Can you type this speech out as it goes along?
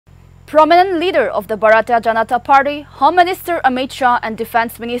Prominent leader of the Bharatiya Janata Party, Home Minister Amit Shah and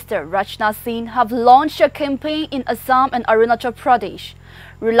Defence Minister Rajnath Singh have launched a campaign in Assam and Arunachal Pradesh,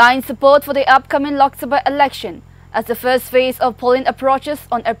 relying support for the upcoming Lok Sabha election. As the first phase of polling approaches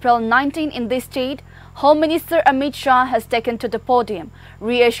on April 19 in this state, Home Minister Amit Shah has taken to the podium,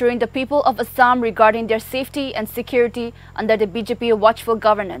 reassuring the people of Assam regarding their safety and security under the BJP watchful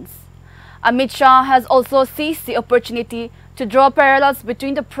governance. Amit Shah has also seized the opportunity to draw parallels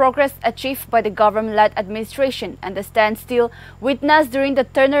between the progress achieved by the government-led administration and the standstill witnessed during the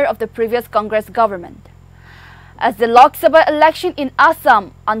tenure of the previous Congress government. As the Lok Sabha election in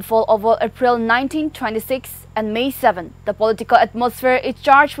Assam unfolds over April 19, 26 and May 7, the political atmosphere is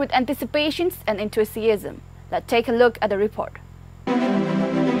charged with anticipations and enthusiasm. Let's take a look at the report.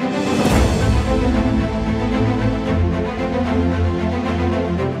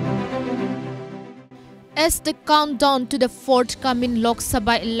 As the countdown to the forthcoming Lok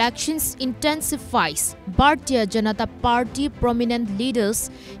Sabha elections intensifies, Bharatiya Janata Party prominent leaders,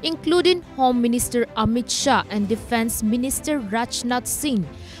 including Home Minister Amit Shah and Defence Minister Rajnath Singh,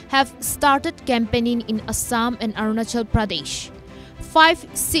 have started campaigning in Assam and Arunachal Pradesh. 5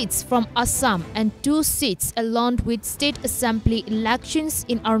 seats from Assam and 2 seats along with state assembly elections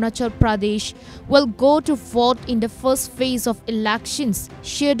in Arunachal Pradesh will go to vote in the first phase of elections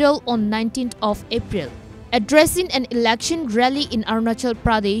scheduled on 19th of April. Addressing an election rally in Arunachal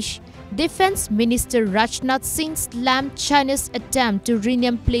Pradesh, Defence Minister Rajnath Singh slammed China's attempt to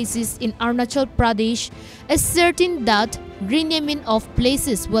rename places in Arunachal Pradesh, asserting that renaming of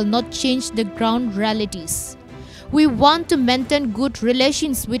places will not change the ground realities. We want to maintain good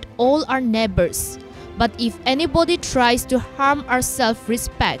relations with all our neighbors, but if anybody tries to harm our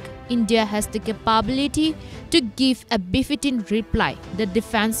self-respect, India has the capability to give a befitting reply, the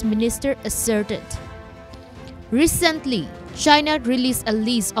Defence Minister asserted. Recently, China released a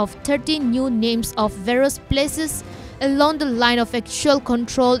list of 30 new names of various places along the line of actual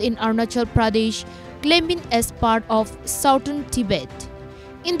control in Arunachal Pradesh, claiming as part of southern Tibet.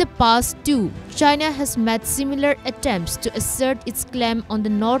 In the past too, China has made similar attempts to assert its claim on the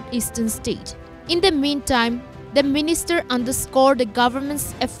northeastern state. In the meantime, the minister underscored the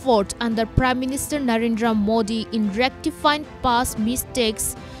government's effort under Prime Minister Narendra Modi in rectifying past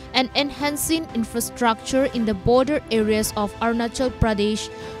mistakes and enhancing infrastructure in the border areas of Arunachal Pradesh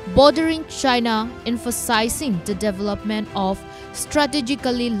bordering China, emphasizing the development of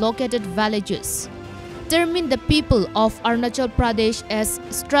strategically located villages. Terming the people of Arunachal Pradesh as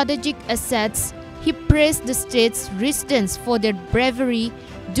strategic assets, he praised the state's residents for their bravery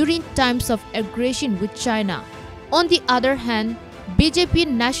during times of aggression with China. On the other hand, BJP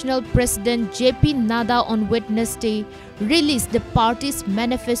National President JP Nadda on Wednesday released the party's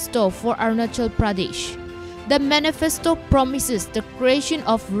manifesto for Arunachal Pradesh. The manifesto promises the creation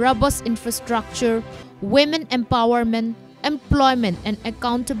of robust infrastructure, women empowerment, employment, and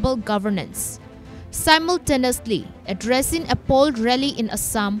accountable governance. Simultaneously, addressing a poll rally in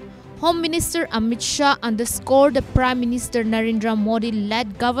Assam, Home Minister Amit Shah underscored the Prime Minister Narendra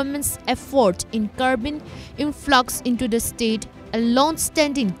Modi-led government's effort in curbing influx into the state, a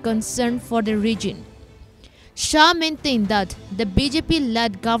long-standing concern for the region. Shah maintained that the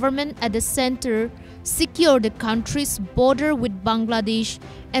BJP-led government at the center secured the country's border with Bangladesh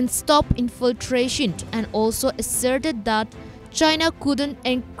and stopped infiltration, and also asserted that China couldn't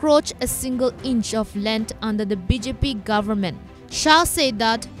encroach a single inch of land under the BJP government. Shah said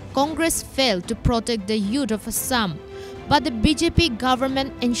that Congress failed to protect the youth of Assam, but the BJP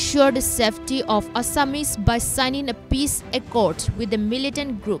government ensured the safety of Assamese by signing a peace accord with the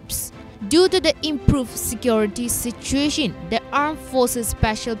militant groups. Due to the improved security situation, the Armed Forces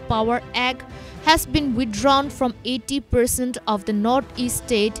Special Power Act has been withdrawn from 80% of the northeast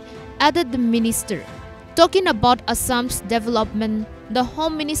state, added the minister. Talking about Assam's development, the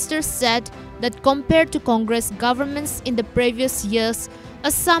Home Minister said that compared to Congress governments in the previous years,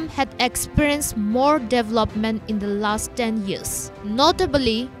 Assam had experienced more development in the last 10 years.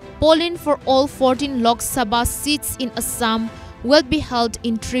 Notably, polling for all 14 Lok Sabha seats in Assam will be held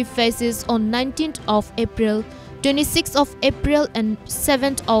in 3 phases on 19th of April, 26th of April and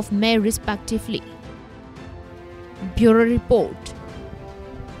 7th of May respectively. Bureau Report.